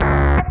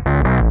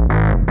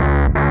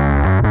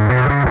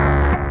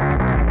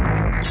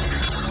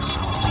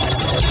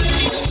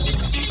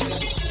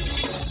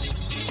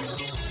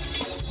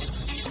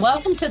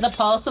Welcome to the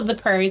Pulse of the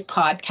Prairies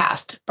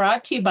podcast,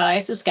 brought to you by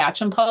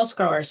Saskatchewan Pulse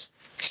Growers.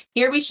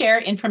 Here we share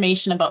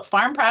information about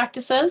farm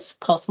practices,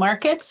 pulse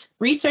markets,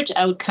 research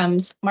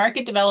outcomes,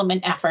 market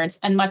development efforts,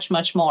 and much,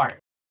 much more.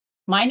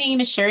 My name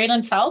is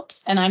Sherry-Lynn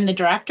Phelps, and I'm the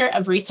Director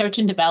of Research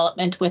and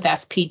Development with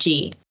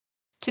SPG.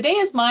 Today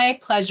is my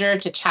pleasure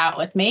to chat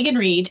with Megan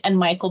Reed and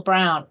Michael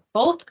Brown,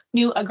 both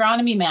new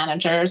agronomy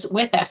managers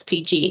with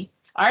SPG.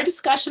 Our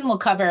discussion will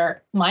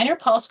cover minor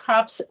pulse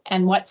crops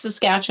and what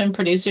Saskatchewan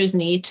producers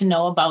need to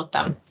know about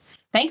them.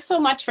 Thanks so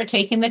much for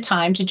taking the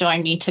time to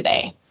join me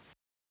today.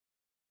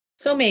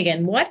 So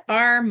Megan, what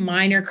are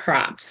minor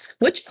crops?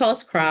 Which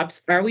pulse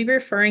crops are we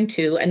referring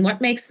to, and what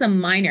makes them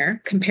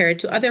minor compared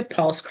to other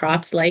pulse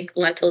crops like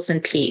lentils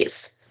and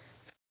peas?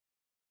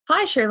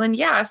 Hi, Sherlyn.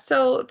 Yeah,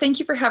 so thank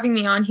you for having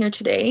me on here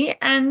today.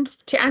 And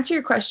to answer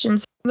your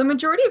questions, the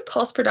majority of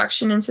pulse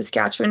production in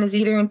Saskatchewan is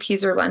either in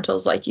peas or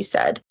lentils, like you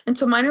said. And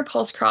so minor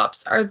pulse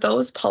crops are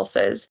those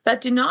pulses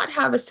that do not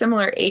have a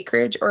similar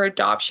acreage or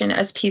adoption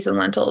as peas and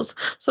lentils.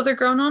 So they're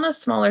grown on a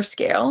smaller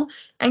scale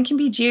and can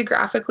be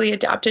geographically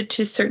adapted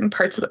to certain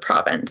parts of the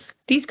province.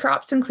 These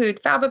crops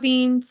include faba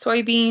bean,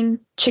 soybean,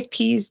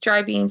 chickpeas,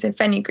 dry beans, and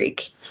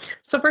fenugreek.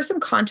 So for some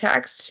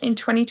context, in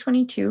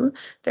 2022,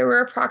 there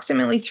were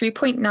approximately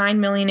 3.9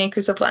 million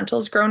acres of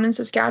lentils grown in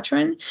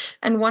Saskatchewan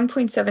and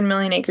 1.7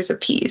 million acres of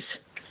peas.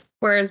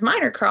 Whereas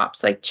minor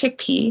crops like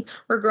chickpea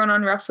were grown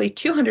on roughly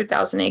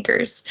 200,000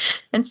 acres.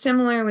 And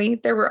similarly,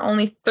 there were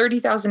only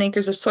 30,000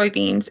 acres of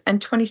soybeans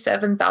and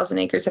 27,000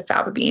 acres of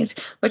faba beans,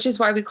 which is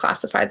why we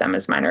classify them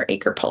as minor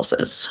acre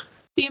pulses.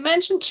 You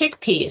mentioned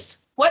chickpeas.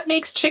 What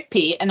makes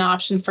chickpea an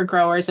option for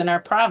growers in our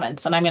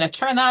province? And I'm going to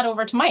turn that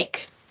over to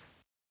Mike.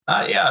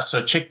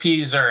 So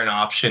chickpeas are an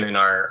option in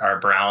our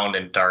brown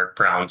and dark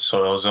brown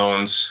soil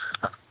zones.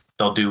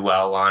 They'll do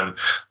well on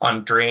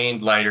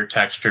drained, lighter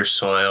texture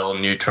soil,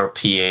 neutral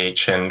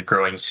pH, and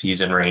growing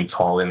season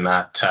rainfall in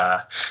that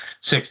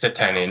 6 to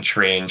 10 inch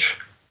range.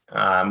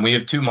 We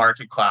have two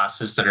market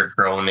classes that are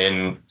grown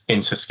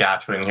in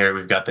Saskatchewan here.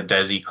 We've got the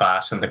Desi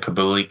class and the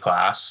Kabuli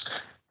class.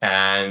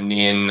 And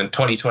in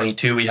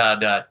 2022, we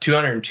had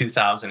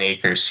 202,000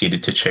 acres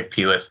seeded to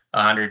chickpea, with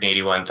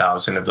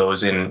 181,000 of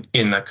those in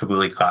the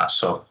Kabuli class.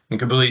 So the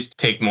Kabulis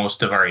take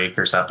most of our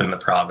acres up in the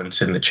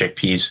province in the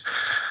chickpeas.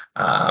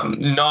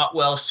 Not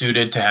well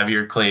suited to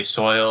heavier clay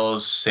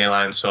soils,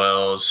 saline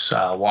soils,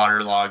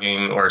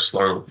 waterlogging, or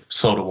slow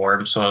to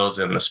warm soils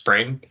in the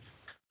spring.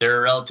 They're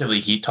a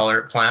relatively heat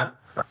tolerant plant.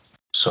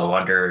 So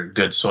under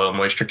good soil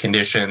moisture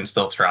conditions,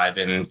 they'll thrive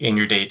in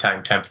your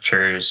daytime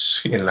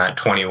temperatures in that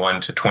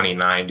 21 to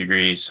 29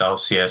 degrees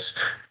Celsius.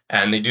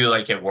 And they do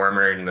like it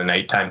warmer in the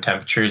nighttime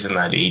temperatures in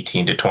that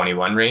 18 to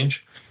 21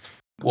 range.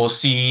 We'll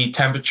see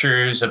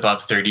temperatures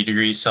above 30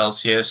 degrees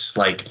Celsius.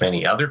 Like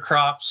many other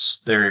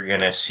crops, they're going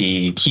to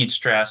see heat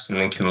stress and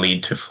then can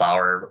lead to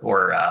flower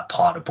or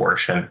pod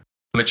abortion.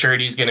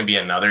 Maturity is going to be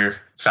another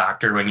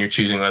factor when you're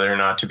choosing whether or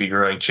not to be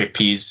growing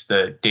chickpeas.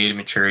 The data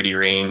maturity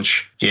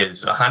range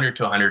is 100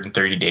 to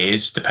 130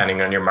 days,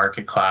 depending on your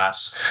market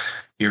class,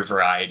 your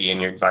variety,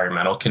 and your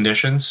environmental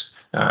conditions.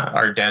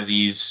 Our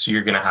Desis,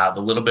 you're going to have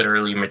a little bit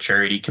early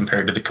maturity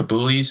compared to the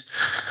Kabulis.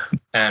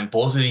 And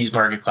both of these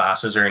market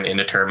classes are an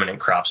indeterminate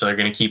crop. So they're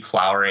going to keep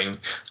flowering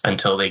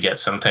until they get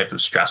some type of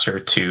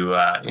stressor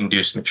to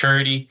induce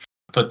maturity.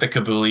 But the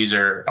Kabulis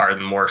are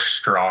more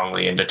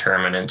strongly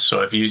indeterminate.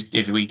 So if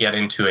we get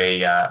into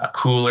a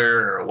cooler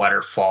or a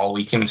wetter fall,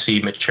 we can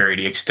see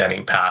maturity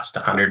extending past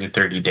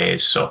 130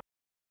 days. So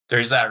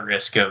there's that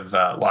risk of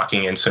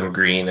locking in some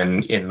green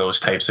and in those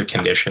types of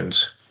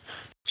conditions.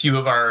 Few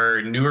of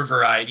our newer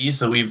varieties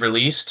that we've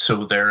released.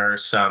 So there are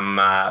some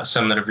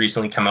that have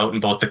recently come out in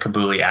both the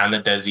Kabuli and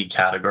the Desi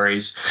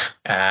categories,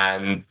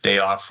 and they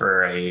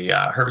offer a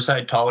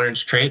herbicide tolerance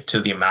trait to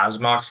the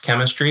Imazamox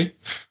chemistry.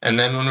 And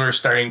then when we're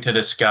starting to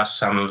discuss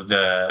some of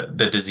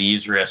the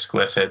disease risk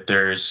with it,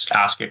 there's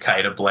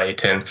Ascochyta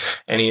blight, and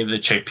any of the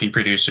chickpea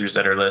producers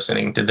that are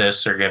listening to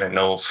this are going to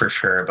know for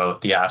sure about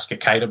the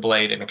Ascochyta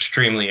blight, an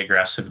extremely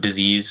aggressive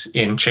disease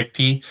in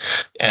chickpea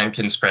and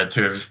can spread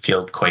through the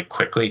field quite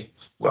quickly.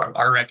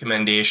 Our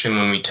recommendation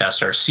when we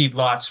test our seed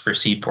lots for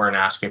seed-borne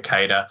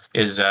Ascochyta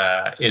is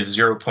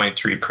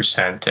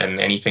 0.3%, and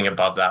anything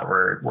above that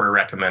we're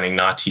recommending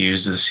not to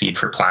use the seed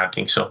for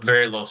planting. So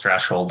very low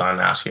threshold on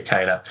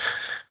Ascochyta.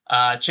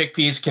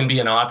 Chickpeas can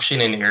be an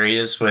option in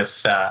areas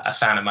with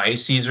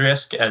Aphanomyces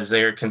risk, as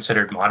they are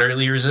considered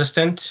moderately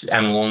resistant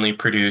and will only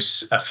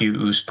produce a few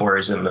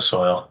oospores in the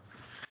soil.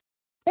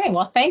 Okay,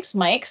 well, thanks,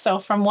 Mike. So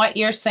from what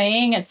you're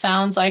saying, it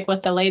sounds like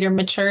with the later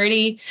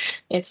maturity,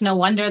 it's no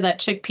wonder that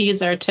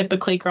chickpeas are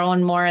typically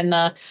grown more in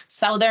the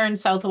southern,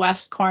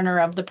 southwest corner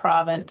of the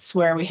province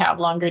where we have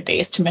longer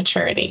days to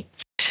maturity.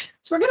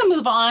 So we're going to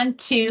move on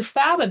to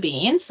faba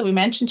beans. So we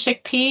mentioned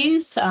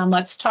chickpeas.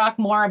 Let's talk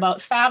more about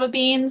faba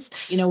beans.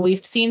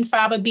 We've seen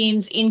faba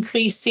beans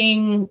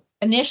increasing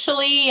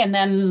initially, and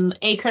then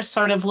acres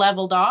sort of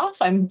leveled off.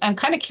 I'm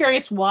kind of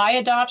curious why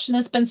adoption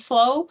has been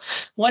slow.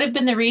 What have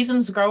been the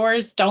reasons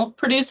growers don't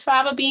produce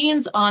faba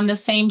beans on the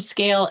same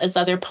scale as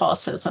other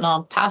pulses? And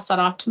I'll pass that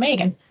off to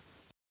Megan.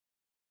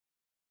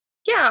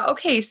 Yeah,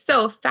 okay.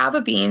 So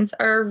faba beans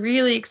are a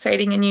really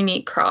exciting and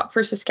unique crop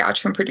for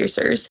Saskatchewan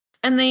producers,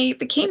 and they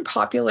became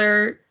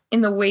popular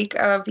in the wake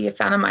of the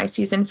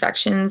Aphanomyces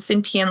infections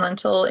in pea and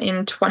lentil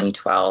in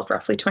 2012,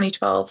 roughly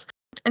 2012.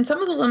 And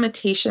some of the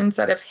limitations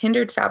that have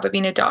hindered faba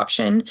bean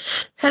adoption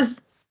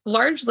has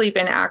largely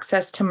been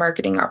access to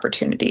marketing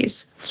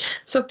opportunities.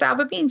 So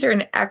faba beans are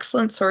an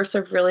excellent source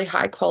of really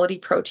high quality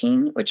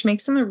protein, which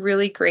makes them a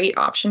really great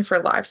option for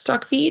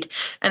livestock feed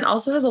and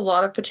also has a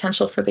lot of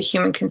potential for the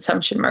human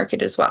consumption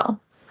market as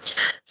well.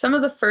 Some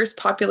of the first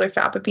popular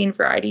faba bean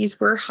varieties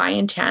were high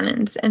in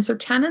tannins, and so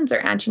tannins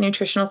are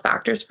anti-nutritional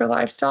factors for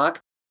livestock.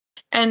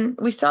 And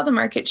we saw the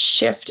market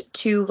shift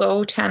to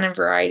low tannin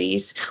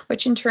varieties,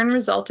 which in turn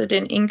resulted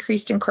in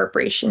increased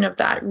incorporation of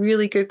that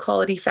really good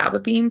quality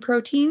faba bean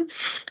protein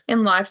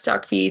in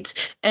livestock feeds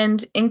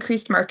and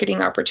increased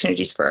marketing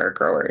opportunities for our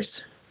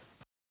growers.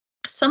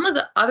 Some of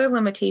the other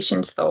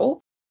limitations,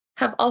 though,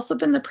 have also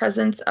been the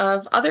presence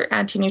of other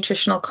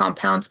anti-nutritional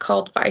compounds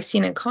called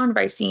visine and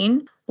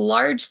convisine,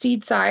 large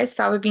seed size.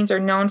 Faba beans are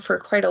known for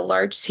quite a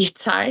large seed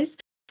size,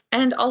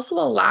 and also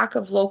a lack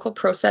of local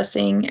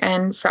processing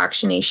and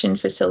fractionation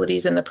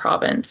facilities in the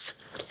province.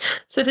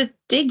 So to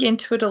dig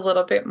into it a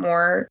little bit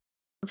more,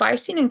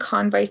 visine and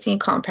convisine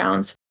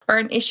compounds are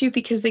an issue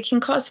because they can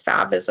cause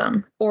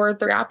favism, or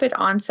the rapid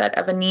onset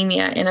of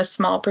anemia in a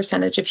small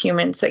percentage of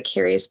humans that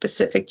carry a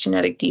specific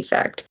genetic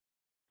defect.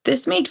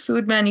 This made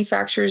food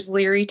manufacturers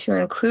leery to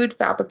include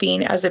faba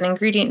bean as an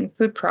ingredient in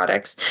food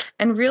products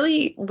and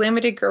really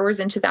limited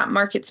growers into that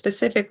market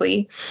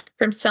specifically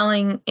from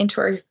selling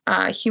into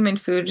our human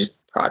food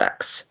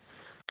products.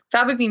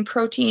 Faba bean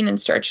protein and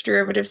starch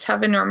derivatives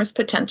have enormous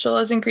potential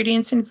as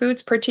ingredients in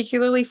foods,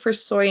 particularly for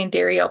soy and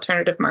dairy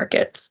alternative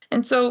markets.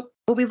 And so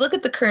when we look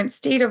at the current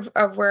state of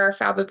where our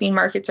faba bean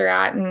markets are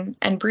at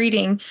and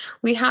breeding,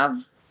 we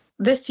have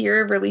this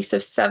year a release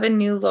of 7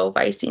 new low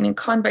visine and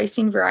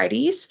convisine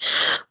varieties,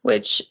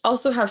 which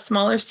also have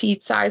smaller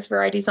seed size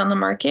varieties on the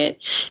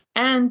market,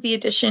 and the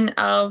addition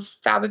of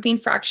faba bean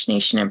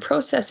fractionation and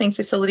processing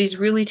facilities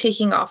really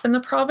taking off in the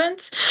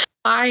province.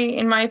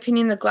 In my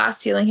opinion, the glass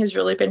ceiling has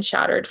really been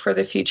shattered for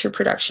the future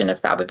production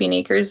of faba bean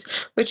acres,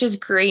 which is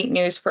great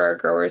news for our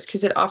growers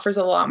because it offers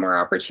a lot more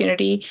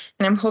opportunity,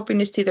 and I'm hoping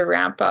to see the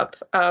ramp up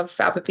of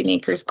faba bean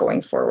acres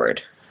going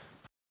forward.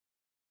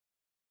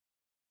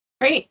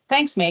 Great.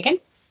 Thanks, Megan.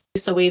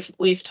 So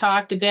we've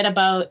talked a bit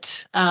about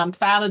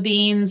faba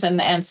beans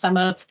and some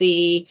of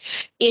the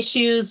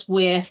issues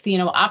with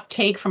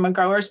uptake from a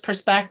grower's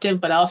perspective,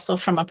 but also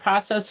from a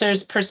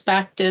processor's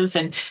perspective.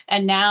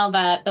 And now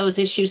that those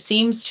issues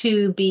seems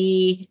to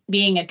be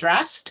being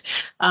addressed,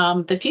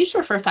 the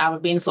future for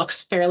faba beans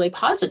looks fairly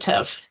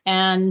positive.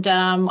 And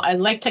I'd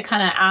like to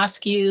kind of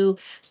ask you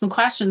some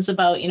questions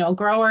about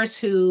growers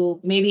who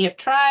maybe have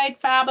tried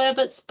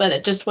faba, but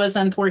it just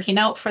wasn't working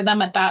out for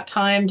them at that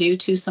time due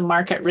to some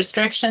market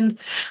restrictions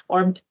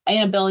or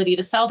inability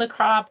to sell the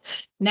crop.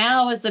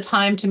 Now is the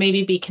time to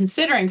maybe be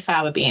considering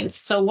faba beans.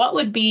 So what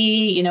would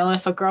be,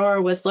 if a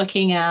grower was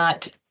looking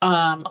at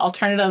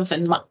alternative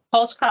and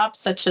pulse crops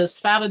such as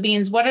faba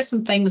beans, what are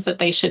some things that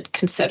they should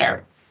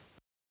consider?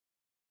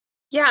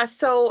 Yeah,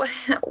 so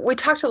we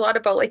talked a lot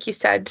about, like you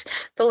said,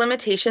 the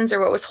limitations are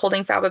what was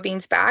holding faba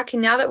beans back.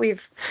 And now that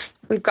we've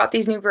got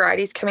these new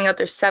varieties coming out,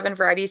 there's 7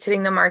 varieties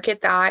hitting the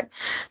market that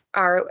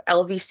are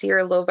LVC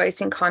or low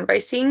visine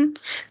convisine.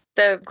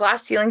 The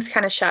glass ceiling's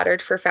kind of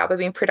shattered for faba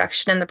bean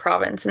production in the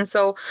province. And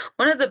so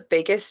one of the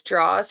biggest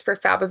draws for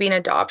faba bean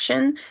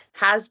adoption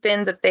has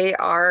been that they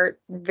are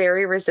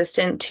very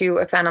resistant to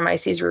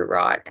Aphanomyces root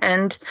rot.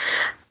 And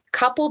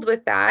coupled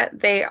with that,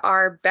 they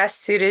are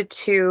best suited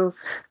to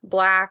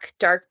black,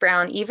 dark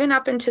brown, even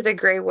up into the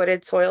gray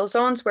wooded soil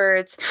zones where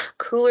it's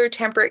cooler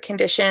temperate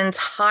conditions,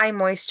 high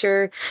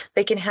moisture.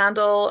 They can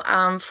handle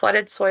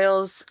flooded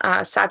soils,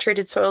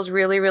 saturated soils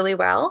really, really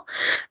well.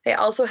 They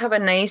also have a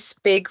nice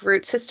big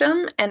root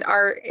system and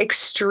are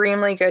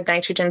extremely good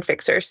nitrogen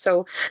fixers.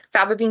 So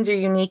faba beans are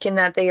unique in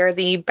that they are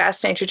the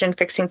best nitrogen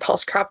fixing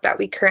pulse crop that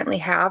we currently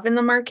have in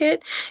the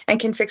market and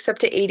can fix up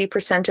to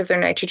 80% of their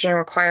nitrogen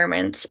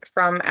requirements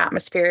from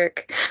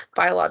atmospheric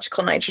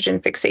biological nitrogen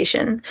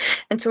fixation.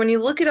 And so when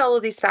you look at all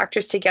of these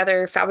factors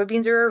together, faba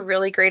beans are a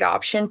really great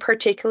option,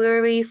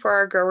 particularly for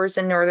our growers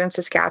in northern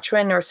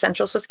Saskatchewan or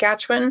central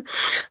Saskatchewan,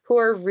 who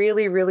are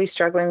really, really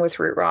struggling with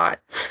root rot.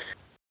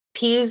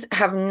 Peas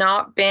have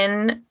not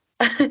been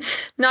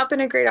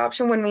a great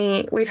option when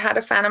we've had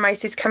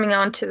Aphanomyces coming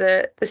onto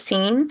the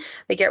scene.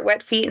 They get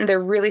wet feet and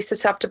they're really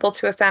susceptible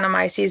to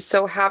Aphanomyces.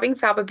 So having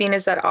faba bean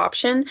as that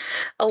option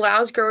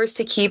allows growers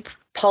to keep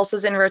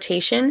pulses in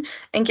rotation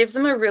and gives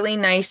them a really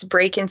nice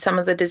break in some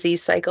of the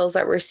disease cycles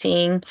that we're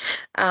seeing.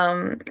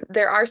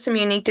 There are some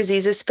unique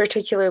diseases,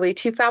 particularly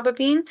to faba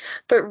bean,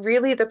 but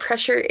really the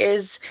pressure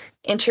is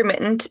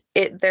intermittent.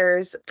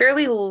 There's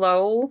fairly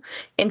low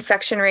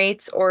infection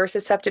rates or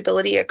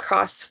susceptibility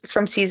across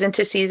from season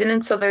to season.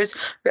 And so there's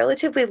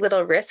relatively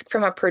little risk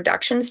from a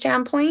production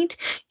standpoint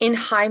in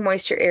high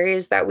moisture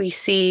areas that we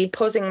see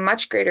posing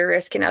much greater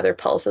risk in other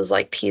pulses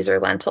like peas or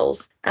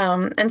lentils.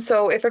 And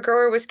so if a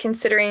grower was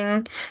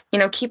considering,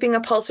 keeping a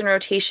pulse in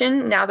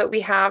rotation, now that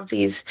we have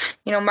these,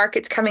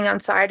 markets coming on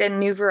side and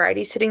new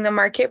varieties hitting the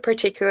market,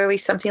 particularly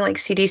something like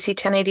CDC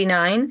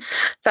 1089,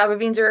 faba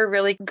beans are a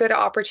really good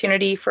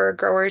opportunity for a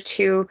grower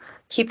to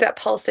keep that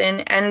pulse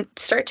in and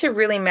start to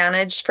really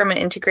manage from an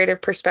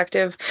integrative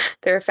perspective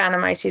their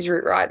Aphanomyces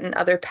root rot and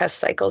other pest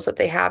cycles that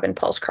they have in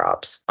pulse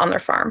crops on their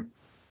farm.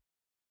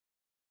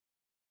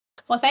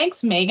 Well,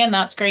 thanks, Megan.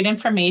 That's great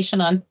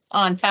information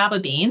on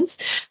faba beans.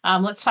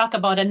 Let's talk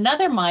about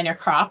another minor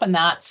crop, and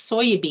that's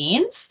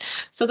soybeans.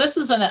 So this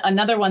is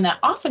another one that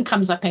often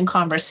comes up in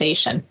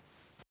conversation.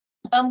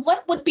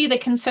 What would be the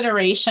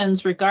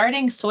considerations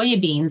regarding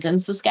soybeans in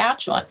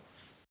Saskatchewan?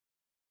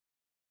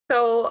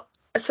 So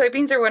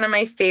soybeans are one of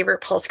my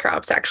favorite pulse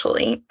crops,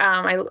 actually.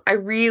 I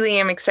really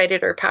am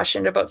excited or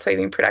passionate about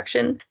soybean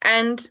production.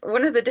 And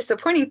one of the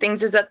disappointing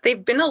things is that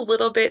they've been a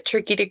little bit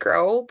tricky to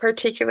grow,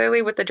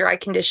 particularly with the dry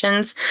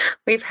conditions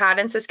we've had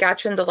in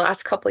Saskatchewan the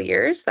last couple of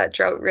years. That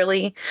drought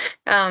really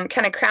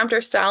kind of cramped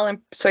our style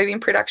in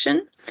soybean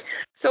production.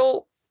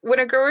 So when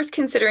a grower is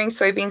considering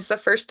soybeans, the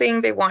first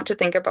thing they want to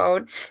think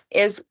about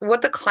is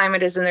what the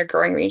climate is in their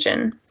growing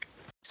region.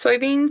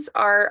 Soybeans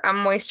are a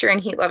moisture and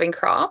heat-loving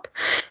crop,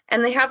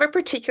 and they have a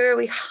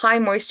particularly high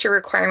moisture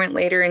requirement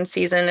later in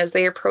season as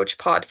they approach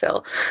pod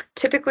fill,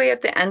 typically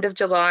at the end of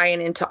July and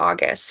into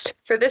August.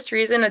 For this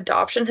reason,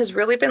 adoption has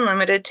really been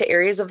limited to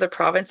areas of the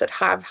province that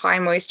have high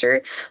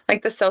moisture,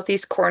 like the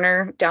southeast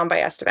corner down by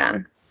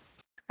Estevan.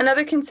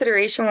 Another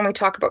consideration when we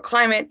talk about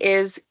climate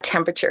is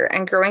temperature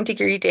and growing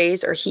degree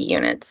days or heat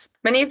units.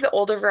 Many of the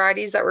older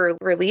varieties that were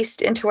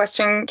released into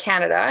Western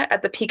Canada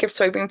at the peak of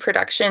soybean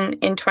production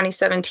in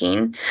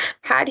 2017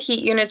 had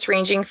heat units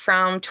ranging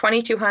from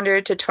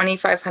 2,200 to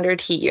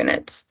 2,500 heat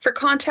units. For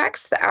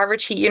context, the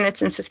average heat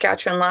units in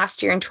Saskatchewan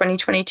last year in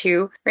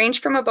 2022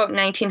 ranged from about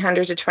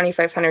 1,900 to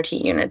 2,500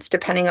 heat units,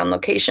 depending on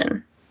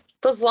location.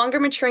 Those longer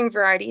maturing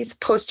varieties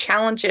pose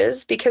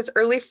challenges because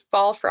early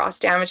fall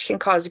frost damage can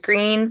cause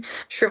green,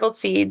 shriveled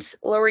seeds,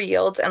 lower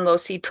yields, and low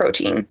seed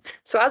protein.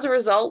 So as a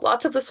result,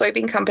 lots of the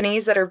soybean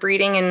companies that are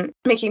breeding and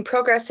making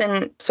progress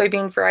in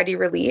soybean variety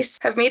release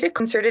have made a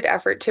concerted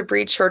effort to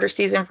breed shorter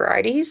season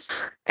varieties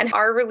and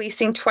are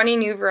releasing 20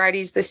 new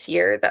varieties this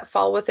year that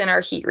fall within our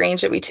heat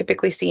range that we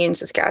typically see in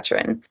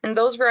Saskatchewan. And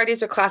those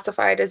varieties are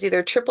classified as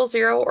either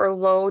 000 or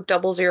low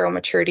 00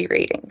 maturity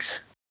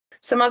ratings.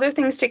 Some other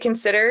things to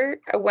consider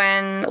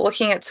when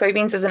looking at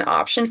soybeans as an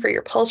option for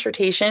your pulse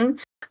rotation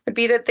would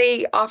be that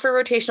they offer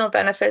rotational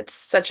benefits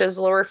such as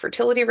lower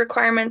fertility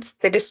requirements.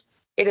 It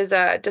is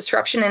a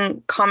disruption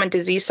in common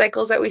disease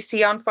cycles that we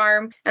see on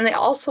farm, and they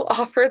also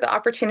offer the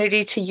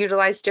opportunity to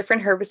utilize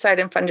different herbicide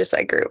and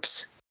fungicide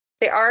groups.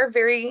 They are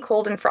very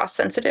cold and frost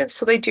sensitive,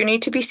 so they do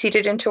need to be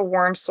seeded into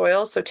warm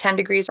soil, so 10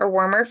 degrees or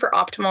warmer for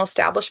optimal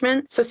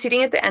establishment. So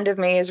seeding at the end of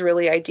May is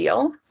really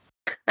ideal.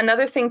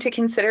 Another thing to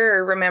consider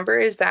or remember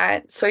is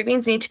that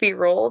soybeans need to be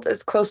rolled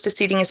as close to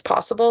seeding as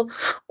possible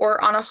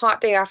or on a hot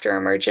day after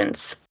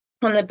emergence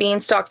when the bean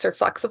stalks are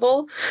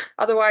flexible.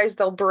 Otherwise,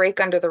 they'll break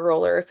under the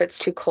roller if it's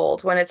too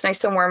cold. When it's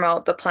nice and warm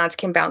out, the plants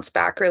can bounce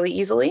back really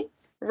easily.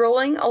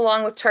 Rolling,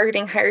 along with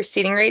targeting higher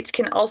seeding rates,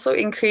 can also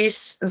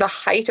increase the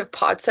height of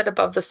pod set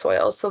above the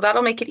soil. So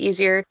that'll make it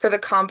easier for the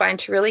combine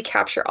to really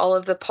capture all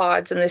of the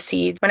pods and the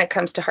seeds when it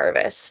comes to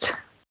harvest.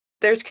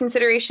 There's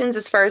considerations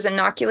as far as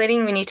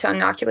inoculating. We need to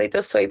inoculate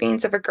those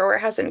soybeans. If a grower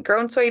hasn't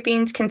grown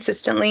soybeans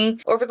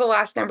consistently over the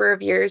last number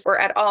of years or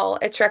at all,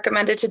 it's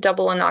recommended to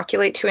double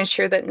inoculate to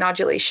ensure that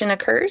nodulation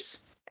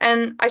occurs.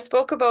 And I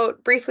spoke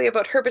briefly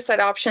about herbicide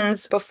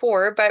options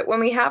before, but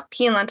when we have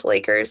pea and lentil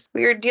acres,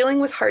 we are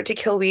dealing with hard to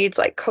kill weeds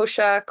like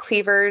kochia,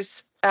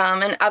 cleavers,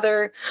 and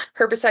other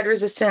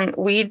herbicide-resistant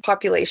weed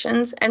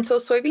populations. And so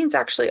soybeans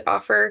actually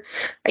offer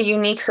a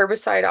unique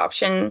herbicide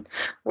option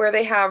where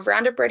they have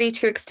Roundup Ready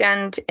to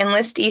Extend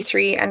Enlist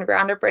E3 and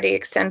Roundup Ready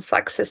Extend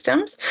Flex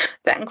systems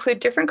that include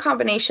different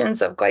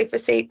combinations of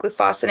glyphosate,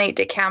 glufosinate,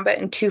 dicamba,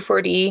 and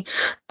 2,4-D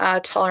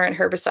tolerant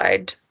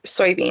herbicide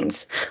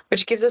soybeans,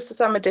 which gives us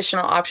some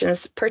additional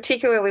options,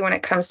 particularly when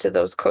it comes to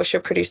those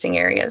kochia-producing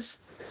areas.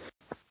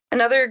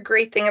 Another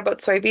great thing about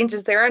soybeans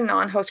is they're a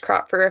non-host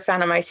crop for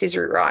Aphanomyces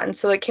root rot, and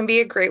so it can be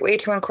a great way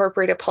to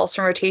incorporate a pulse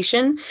and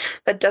rotation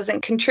that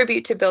doesn't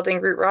contribute to building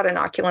root rot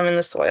inoculum in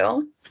the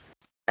soil.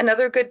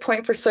 Another good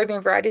point for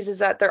soybean varieties is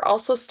that they're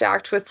also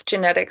stacked with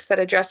genetics that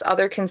address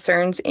other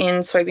concerns in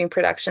soybean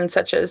production,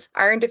 such as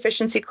iron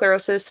deficiency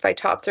chlorosis,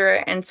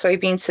 Phytophthora, and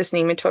soybean cyst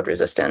nematode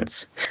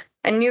resistance.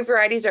 And new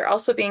varieties are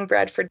also being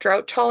bred for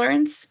drought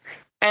tolerance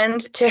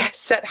and to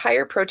set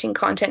higher protein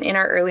content in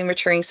our early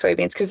maturing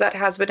soybeans, because that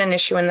has been an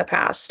issue in the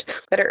past,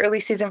 that our early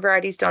season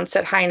varieties don't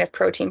set high enough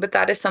protein, but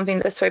that is something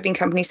that the soybean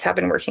companies have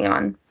been working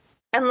on.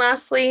 And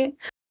lastly,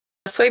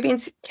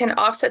 Soybeans can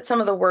offset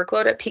some of the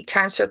workload at peak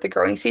times throughout the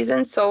growing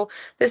season. So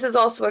this is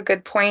also a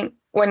good point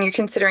when you're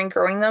considering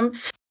growing them.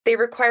 They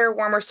require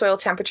warmer soil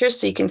temperatures,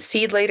 so you can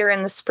seed later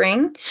in the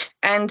spring.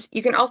 And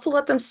you can also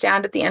let them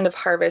stand at the end of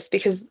harvest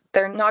because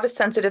they're not as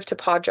sensitive to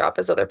pod drop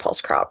as other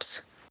pulse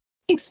crops.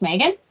 Thanks,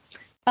 Megan.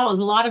 That was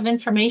a lot of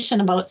information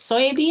about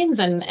soybeans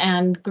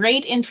and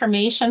great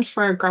information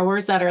for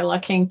growers that are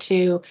looking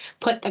to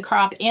put the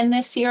crop in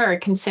this year or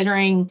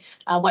considering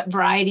what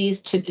varieties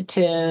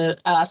to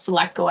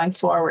select going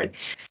forward.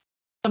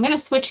 I'm going to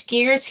switch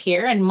gears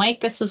here. And Mike,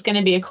 this is going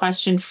to be a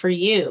question for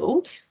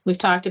you. We've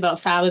talked about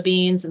faba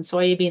beans and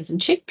soybeans and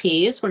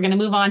chickpeas. We're going to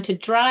move on to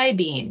dry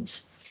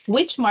beans.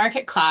 Which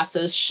market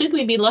classes should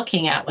we be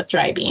looking at with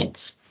dry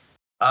beans?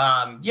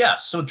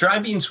 Yes. So dry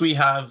beans, we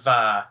have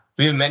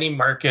many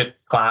market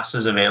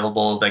classes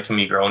available that can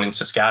be grown in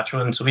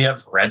Saskatchewan. So we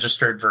have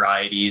registered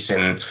varieties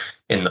in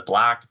the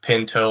black,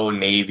 pinto,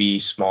 navy,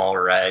 small,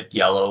 red,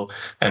 yellow,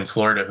 and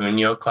Florida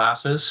Junio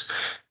classes.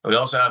 We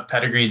also have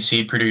pedigreed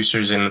seed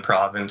producers in the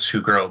province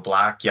who grow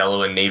black,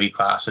 yellow, and navy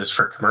classes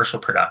for commercial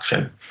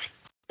production.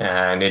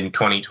 And in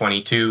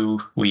 2022,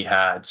 we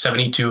had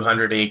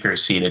 7,200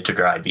 acres seeded to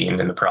dry bean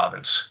in the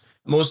province.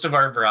 Most of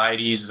our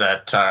varieties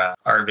that are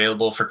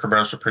available for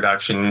commercial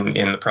production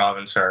in the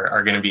province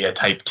are going to be a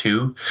type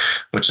 2,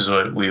 which is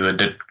what we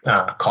would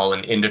call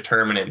an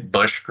indeterminate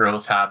bush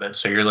growth habit.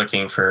 So you're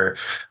looking for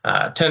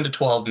 10 to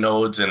 12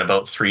 nodes and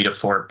about 3 to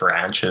 4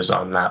 branches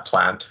on that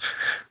plant.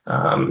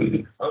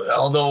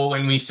 Although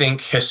when we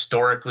think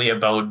historically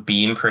about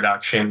bean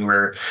production,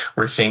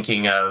 we're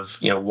thinking of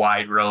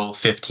wide row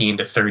 15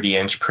 to 30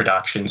 inch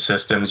production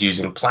systems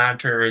using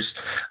planters,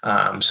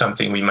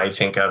 something we might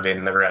think of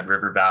in the Red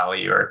River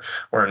Valley or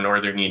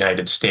northern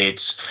United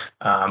States.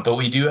 But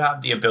we do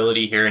have the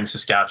ability here in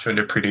Saskatchewan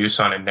to produce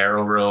on a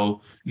narrow row,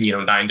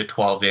 9 to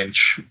 12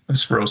 inch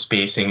row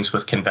spacings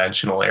with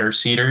conventional air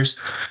seeders.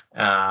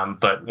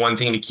 But one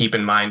thing to keep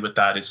in mind with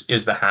that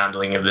is the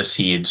handling of the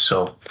seeds.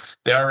 So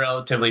they are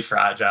relatively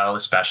fragile,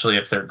 especially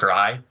if they're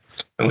dry,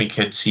 and we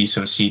could see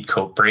some seed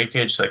coat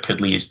breakage that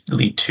could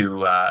lead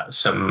to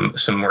some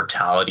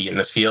mortality in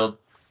the field.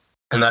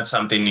 And that's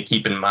something to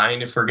keep in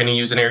mind if we're going to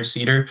use an air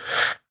seeder,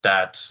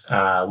 that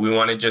we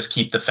want to just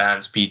keep the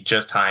fan speed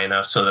just high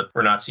enough so that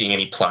we're not seeing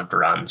any plugged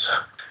runs.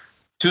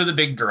 Two of the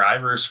big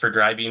drivers for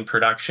dry bean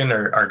production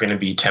are going to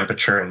be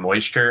temperature and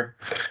moisture.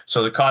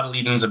 So the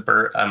cotyledons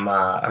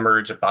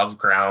emerge above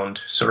ground.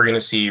 So we're going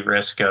to see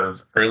risk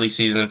of early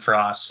season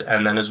frosts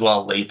and then as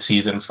well late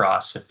season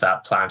frosts. If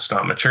that plant's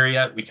not mature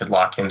yet, we could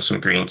lock in some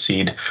green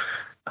seed.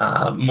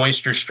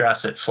 Moisture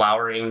stress at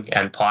flowering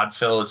and pod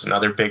fill is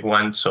another big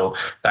one. So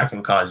that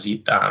can cause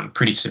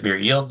pretty severe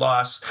yield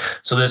loss.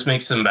 So this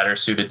makes them better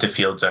suited to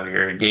fields under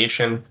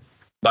irrigation.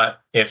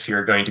 But if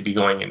you're going to be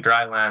going in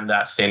dry land,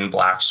 that thin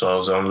black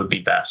soil zone would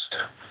be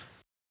best.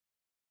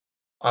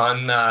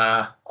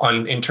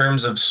 In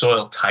terms of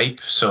soil type,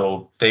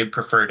 so they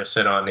prefer to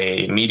sit on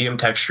a medium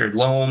textured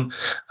loam,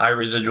 high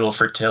residual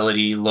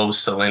fertility, low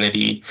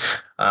salinity,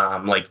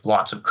 like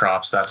lots of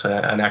crops. That's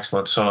an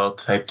excellent soil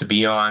type to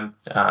be on.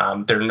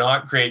 They're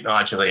not great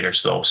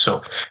nodulators though,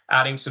 so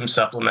adding some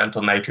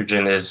supplemental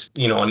nitrogen is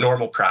a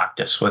normal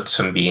practice with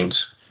some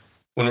beans.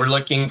 When we're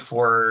looking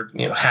for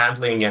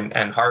handling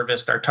and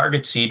harvest, our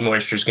target seed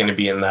moisture is going to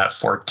be in that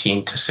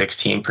 14 to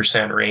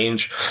 16%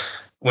 range.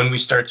 When we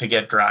start to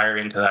get drier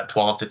into that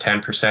 12 to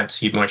 10%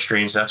 seed moisture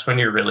range, that's when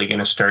you're really going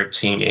to start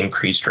seeing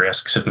increased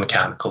risks of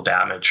mechanical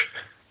damage.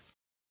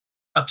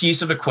 A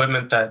piece of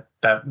equipment that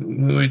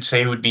we would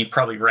say would be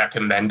probably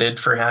recommended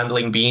for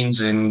handling beans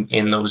in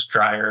those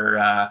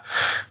drier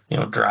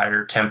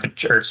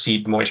temperature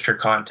seed moisture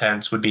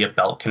contents would be a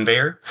belt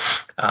conveyor,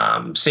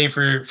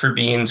 safer for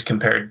beans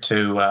compared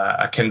to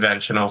a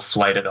conventional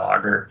flighted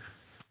auger.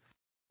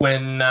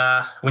 When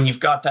you've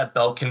got that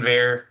belt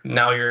conveyor,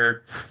 now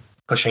you're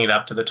pushing it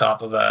up to the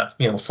top of a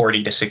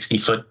 40 to 60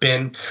 foot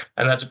bin,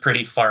 and that's a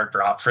pretty far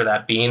drop for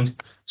that bean.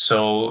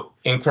 So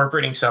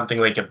incorporating something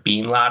like a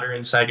bean ladder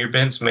inside your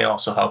bins may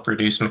also help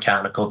reduce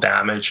mechanical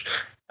damage.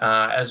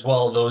 As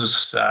well,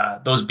 those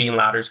bean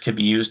ladders could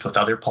be used with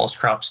other pulse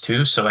crops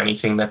too. So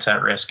anything that's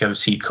at risk of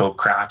seed coat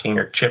cracking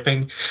or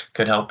chipping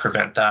could help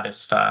prevent that.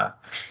 If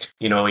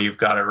you've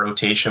got a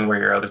rotation where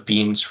you're out of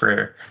beans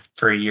for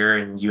a year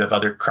and you have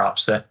other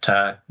crops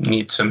that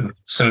need some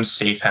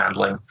safe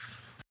handling.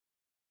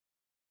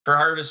 For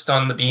harvest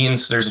on the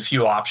beans, there's a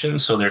few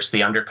options. So there's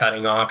the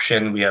undercutting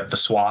option, we have the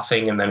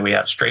swathing, and then we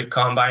have straight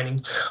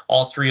combining.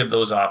 All three of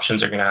those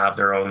options are going to have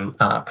their own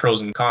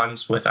pros and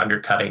cons, with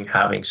undercutting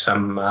having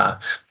some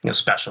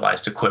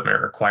specialized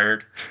equipment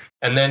required.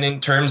 And then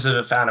in terms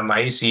of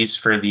Aphanomyces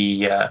for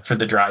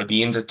the dry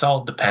beans, it's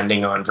all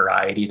depending on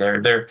variety.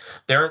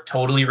 They aren't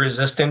totally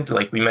resistant,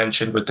 like we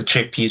mentioned with the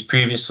chickpeas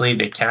previously.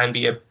 They can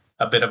be a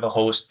bit of a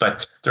host,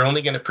 but they're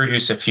only going to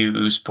produce a few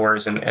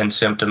oospores, and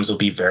symptoms will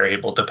be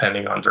variable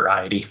depending on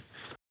variety.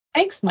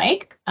 Thanks,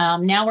 Mike.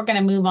 Now we're going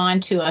to move on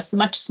to a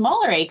much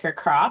smaller acre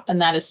crop,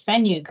 and that is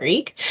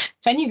fenugreek.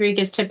 Fenugreek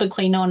is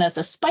typically known as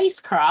a spice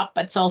crop,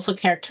 but it's also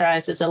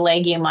characterized as a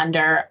legume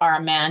under our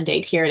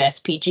mandate here at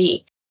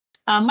SPG.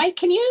 Mike,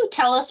 can you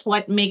tell us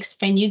what makes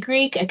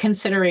fenugreek a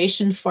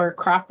consideration for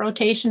crop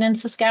rotation in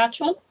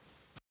Saskatchewan?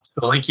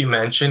 So like you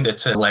mentioned,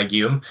 it's a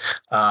legume.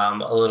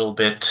 A little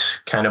bit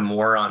kind of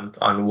more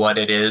on what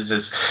it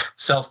is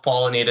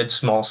self-pollinated,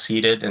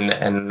 small-seeded, and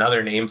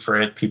another name for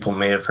it people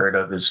may have heard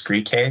of is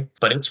Greek hay,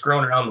 but it's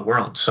grown around the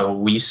world. So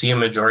we see a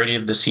majority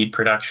of the seed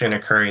production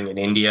occurring in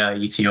India,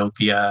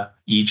 Ethiopia,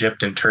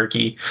 Egypt, and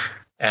Turkey.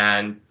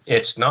 And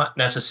it's not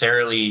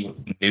necessarily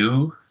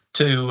new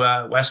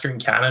to Western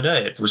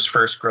Canada. It was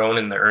first grown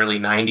in the early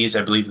 90s.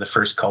 I believe the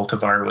first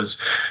cultivar was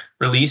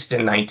released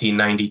in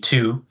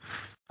 1992.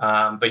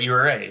 But you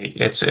were right.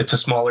 It's a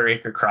smaller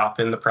acre crop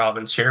in the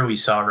province here. We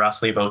saw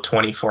roughly about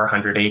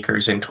 2,400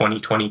 acres in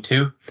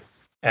 2022.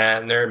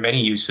 And there are many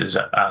uses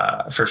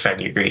for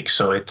fenugreek.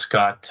 So it's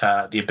got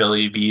the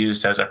ability to be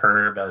used as a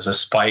herb, as a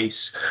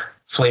spice,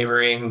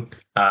 flavoring,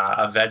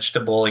 a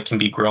vegetable. It can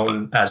be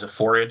grown as a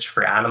forage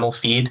for animal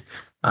feed.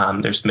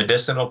 There's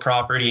medicinal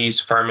properties,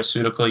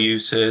 pharmaceutical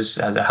uses,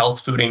 as a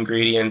health food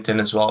ingredient, and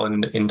as well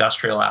in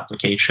industrial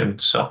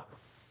applications. So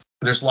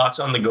there's lots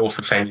on the go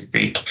for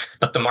fenugreek,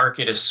 but the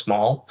market is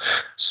small.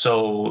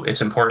 So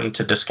it's important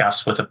to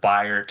discuss with a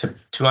buyer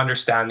to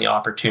understand the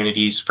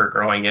opportunities for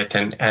growing it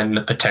and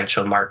the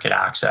potential market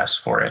access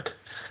for it.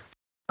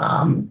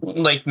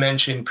 Like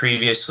mentioned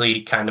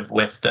previously, kind of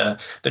with the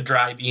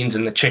dry beans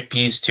and the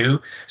chickpeas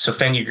too. So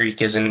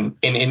fenugreek is an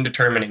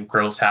indeterminate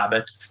growth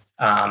habit.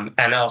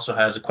 And also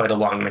has quite a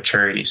long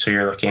maturity. So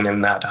you're looking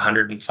in that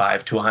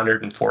 105 to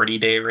 140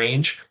 day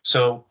range.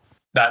 So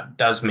that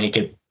does make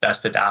it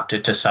best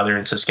adapted to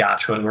southern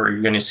Saskatchewan, where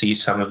you're going to see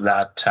some of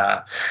that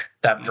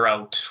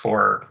drought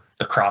for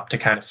the crop to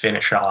kind of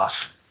finish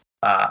off.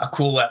 A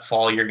cool wet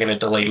fall, you're going to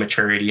delay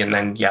maturity, and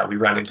then we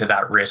run into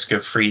that risk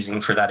of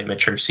freezing for that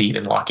immature seed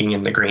and locking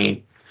in the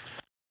grain.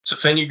 So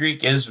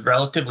fenugreek is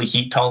relatively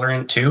heat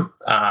tolerant too,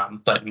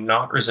 but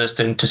not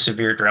resistant to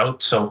severe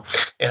drought. So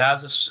it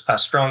has a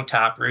strong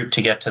taproot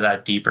to get to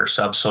that deeper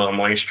subsoil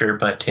moisture,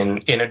 but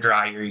in a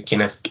dry year, you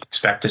can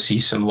expect to see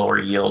some lower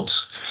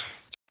yields.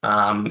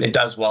 It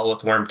does well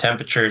with warm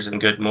temperatures and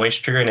good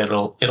moisture, and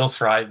it'll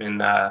thrive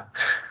in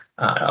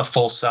a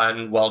full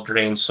sun,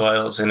 well-drained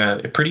soils in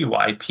a pretty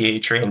wide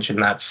pH range in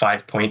that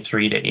 5.3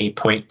 to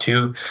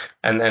 8.2,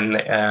 and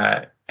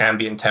then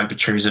ambient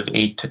temperatures of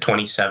 8 to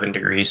 27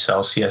 degrees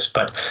Celsius.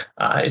 But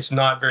it's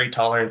not very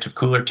tolerant of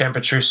cooler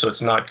temperatures, so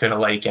it's not going to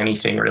like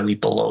anything really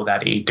below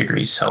that 8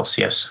 degrees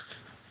Celsius.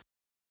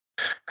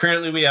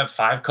 Currently, we have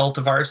 5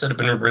 cultivars that have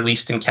been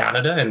released in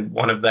Canada, and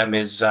one of them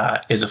is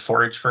a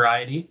forage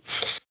variety.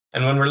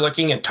 And when we're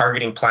looking at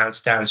targeting plant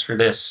stands for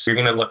this, you're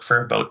going to look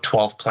for about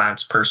 12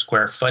 plants per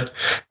square foot,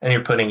 and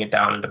you're putting it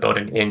down at about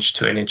 1 inch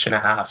to 1.5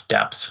 inches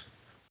depth.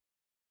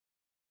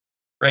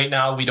 Right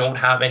now, we don't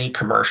have any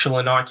commercial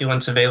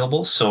inoculants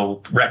available,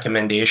 so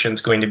recommendation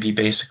is going to be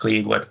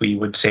basically what we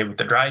would say with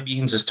the dry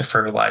beans is to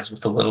fertilize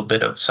with a little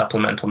bit of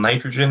supplemental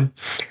nitrogen.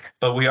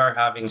 But we are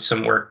having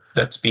some work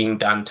that's being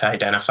done to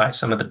identify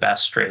some of the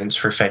best strains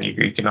for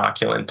fenugreek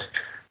inoculant.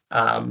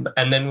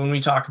 And then when we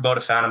talk about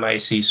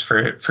Aphanomyces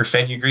for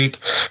fenugreek,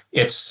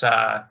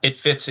 it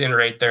fits in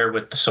right there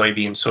with the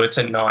soybeans. So it's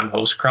a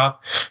non-host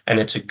crop, and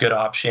it's a good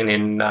option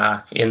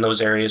in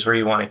those areas where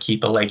you want to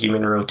keep a legume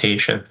in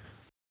rotation.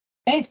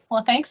 Okay,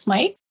 well, thanks,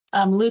 Mike.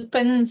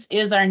 Lupins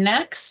is our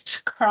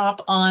next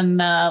crop on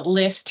the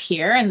list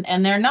here,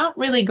 and they're not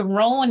really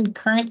grown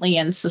currently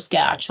in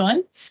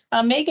Saskatchewan.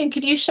 Megan,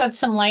 could you shed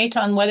some light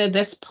on whether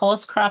this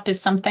pulse crop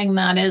is something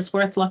that is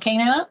worth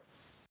looking at?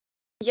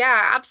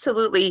 Yeah,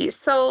 absolutely.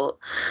 So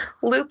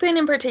lupin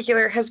in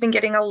particular has been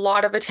getting a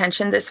lot of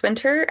attention this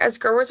winter as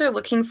growers are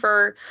looking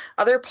for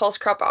other pulse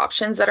crop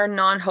options that are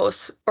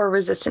non-host or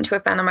resistant to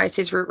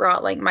Aphanomyces root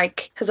rot, like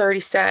Mike has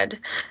already said.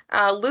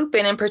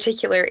 Lupin in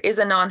particular is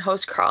a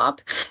non-host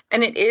crop,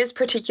 and it is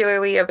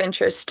particularly of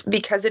interest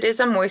because it is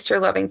a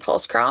moisture-loving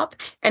pulse crop,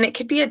 and it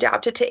could be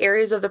adapted to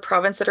areas of the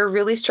province that are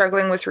really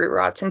struggling with root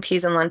rots in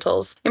peas and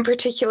lentils, in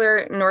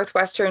particular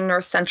northwestern,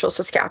 north central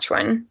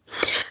Saskatchewan.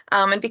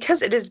 And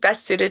because it is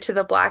best suited to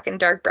the black and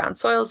dark brown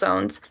soil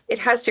zones, it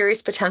has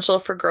serious potential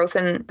for growth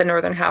in the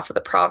northern half of the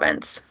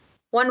province.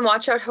 One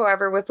watch out,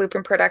 however, with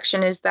lupin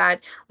production is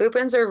that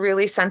lupins are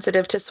really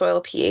sensitive to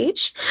soil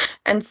pH,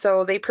 and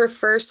so they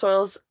prefer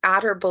soils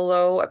at or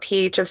below a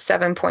pH of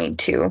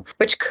 7.2,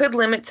 which could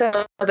limit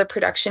some of the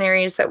production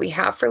areas that we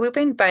have for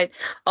lupin, but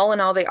all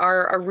in all, they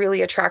are a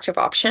really attractive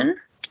option.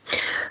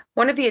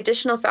 One of the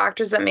additional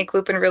factors that make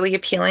lupin really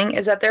appealing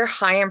is that they're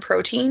high in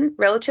protein,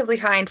 relatively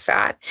high in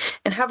fat,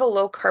 and have a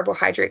low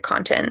carbohydrate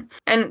content.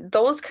 And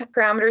those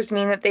parameters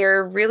mean that they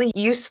are really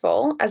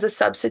useful as a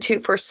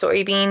substitute for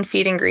soybean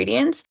feed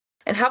ingredients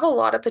and have a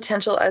lot of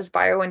potential as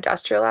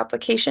bioindustrial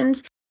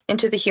applications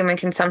into the human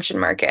consumption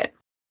market.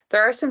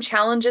 There are some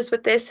challenges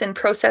with this in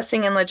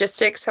processing and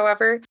logistics,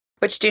 however,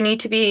 which do need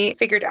to be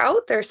figured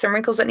out. There are some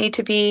wrinkles that need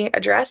to be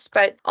addressed,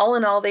 but all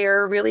in all, they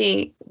are a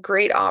really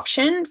great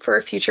option for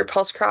a future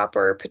pulse crop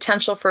or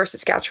potential for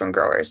Saskatchewan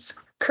growers.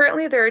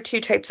 Currently, there are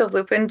 2 types of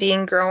lupin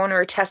being grown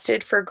or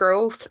tested for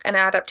growth and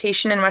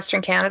adaptation in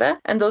Western Canada,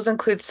 and those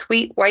include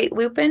sweet white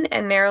lupin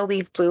and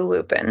narrow-leaf blue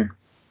lupin.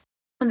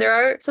 And there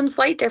are some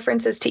slight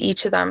differences to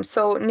each of them.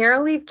 So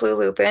narrow-leaf blue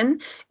lupin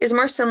is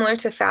more similar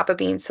to faba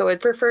bean. So it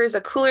prefers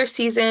a cooler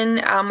season,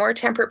 more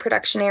temperate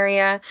production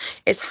area,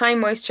 is high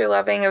moisture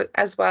loving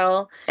as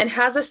well, and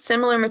has a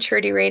similar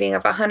maturity rating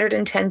of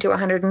 110 to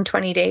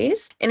 120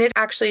 days. And it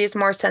actually is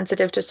more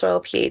sensitive to soil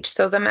pH.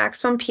 So the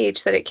maximum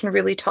pH that it can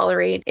really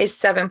tolerate is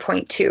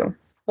 7.2.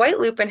 White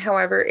lupin,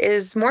 however,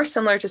 is more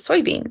similar to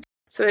soybean.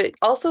 So it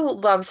also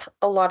loves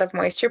a lot of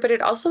moisture, but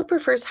it also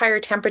prefers higher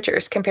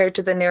temperatures compared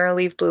to the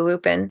narrow-leaf blue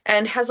lupin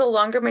and has a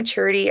longer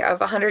maturity of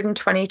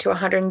 120 to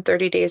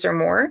 130 days or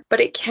more,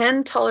 but it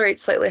can tolerate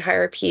slightly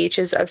higher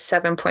pHs of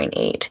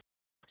 7.8.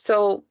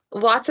 So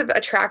lots of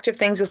attractive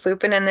things with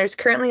lupin, and there's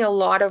currently a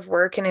lot of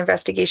work and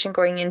investigation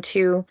going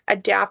into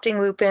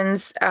adapting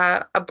lupins,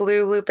 a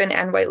blue lupin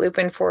and white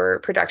lupin for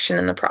production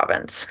in the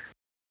province.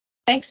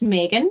 Thanks,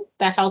 Megan.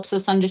 That helps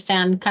us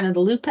understand kind of the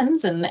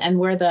lupins and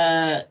where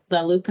the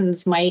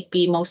lupins might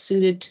be most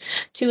suited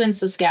to in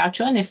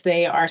Saskatchewan if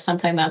they are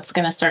something that's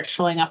going to start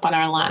showing up on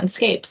our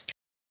landscapes.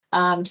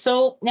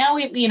 So now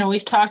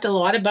we've talked a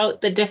lot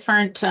about the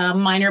different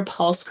minor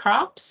pulse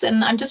crops,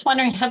 and I'm just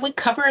wondering, have we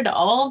covered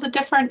all the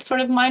different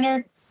sort of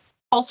minor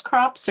pulse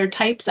crops or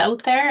types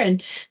out there?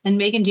 And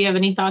Megan, do you have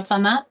any thoughts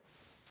on that?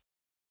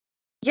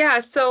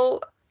 Yeah,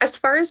 so as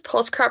far as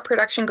pulse crop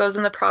production goes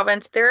in the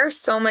province, there are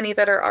so many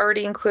that are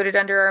already included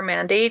under our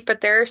mandate,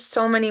 but there are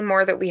so many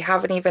more that we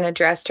haven't even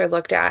addressed or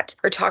looked at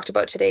or talked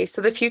about today.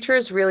 So the future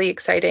is really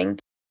exciting.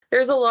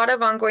 There's a lot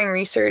of ongoing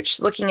research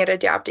looking at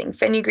adapting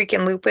fenugreek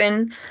and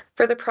lupin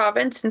for the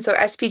province. And so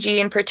SPG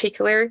in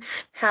particular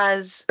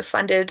has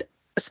funded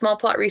small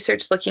plot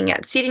research looking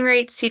at seeding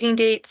rates, seeding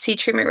dates, seed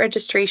treatment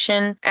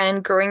registration,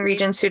 and growing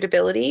region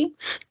suitability,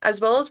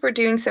 as well as we're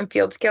doing some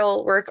field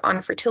scale work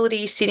on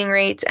fertility, seeding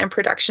rates, and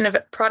production of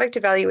product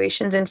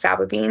evaluations in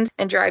faba beans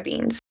and dry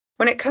beans.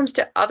 When it comes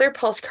to other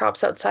pulse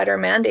crops outside our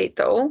mandate,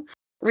 though,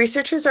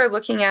 researchers are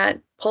looking at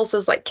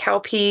pulses like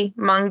cowpea,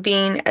 mung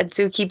bean,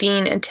 adzuki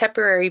bean, and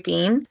tipperary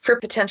bean for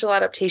potential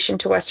adaptation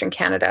to Western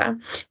Canada.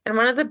 And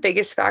one of the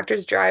biggest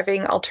factors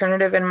driving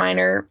alternative and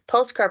minor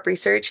pulse crop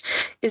research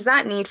is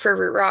that need for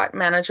root rot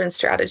management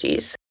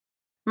strategies.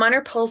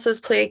 Minor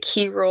pulses play a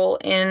key role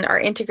in our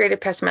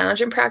integrated pest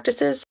management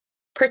practices,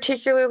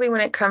 particularly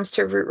when it comes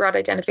to root rot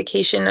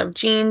identification of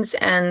genes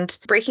and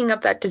breaking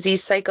up that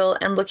disease cycle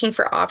and looking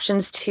for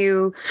options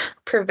to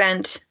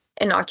prevent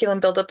inoculum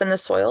buildup in the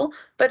soil,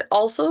 but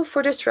also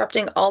for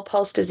disrupting all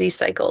pulse disease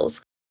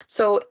cycles.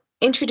 So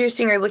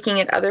introducing or looking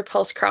at other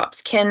pulse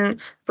crops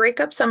can break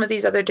up some of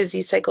these other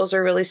disease cycles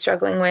we're really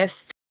struggling with,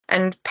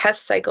 and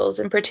pest cycles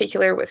in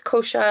particular with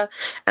kochia,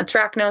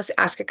 anthracnose,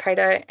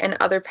 ascochyta, and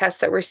other pests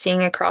that we're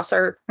seeing across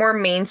our more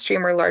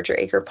mainstream or larger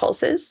acre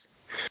pulses.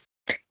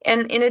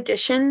 And in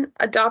addition,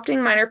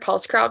 adopting minor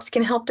pulse crops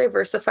can help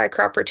diversify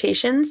crop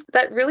rotations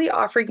that really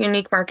offer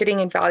unique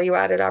marketing and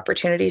value-added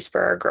opportunities for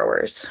our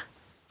growers.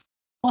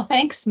 Well,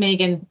 thanks,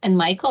 Megan and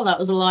Michael. That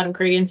was a lot of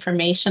great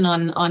information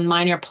on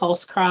minor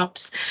pulse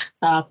crops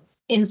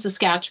in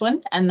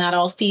Saskatchewan, and that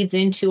all feeds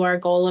into our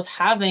goal of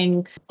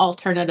having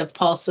alternative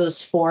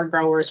pulses for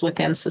growers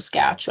within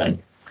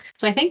Saskatchewan.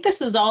 So I think this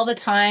is all the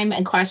time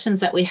and questions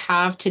that we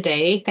have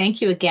today.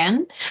 Thank you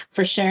again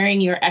for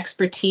sharing your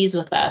expertise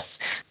with us.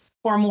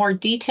 For more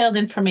detailed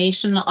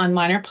information on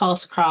minor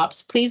pulse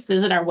crops, please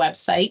visit our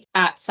website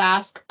at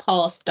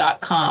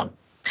saskpulse.com.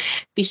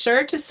 Be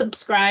sure to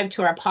subscribe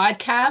to our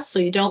podcast so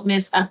you don't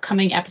miss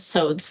upcoming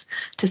episodes.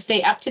 To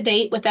stay up to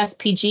date with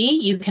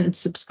SPG, you can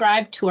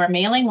subscribe to our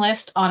mailing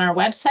list on our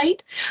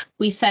website.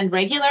 We send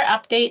regular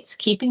updates,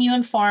 keeping you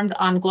informed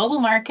on global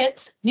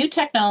markets, new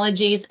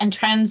technologies, and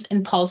trends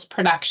in pulse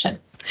production.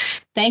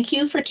 Thank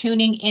you for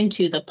tuning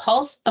into the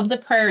Pulse of the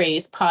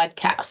Prairies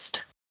podcast.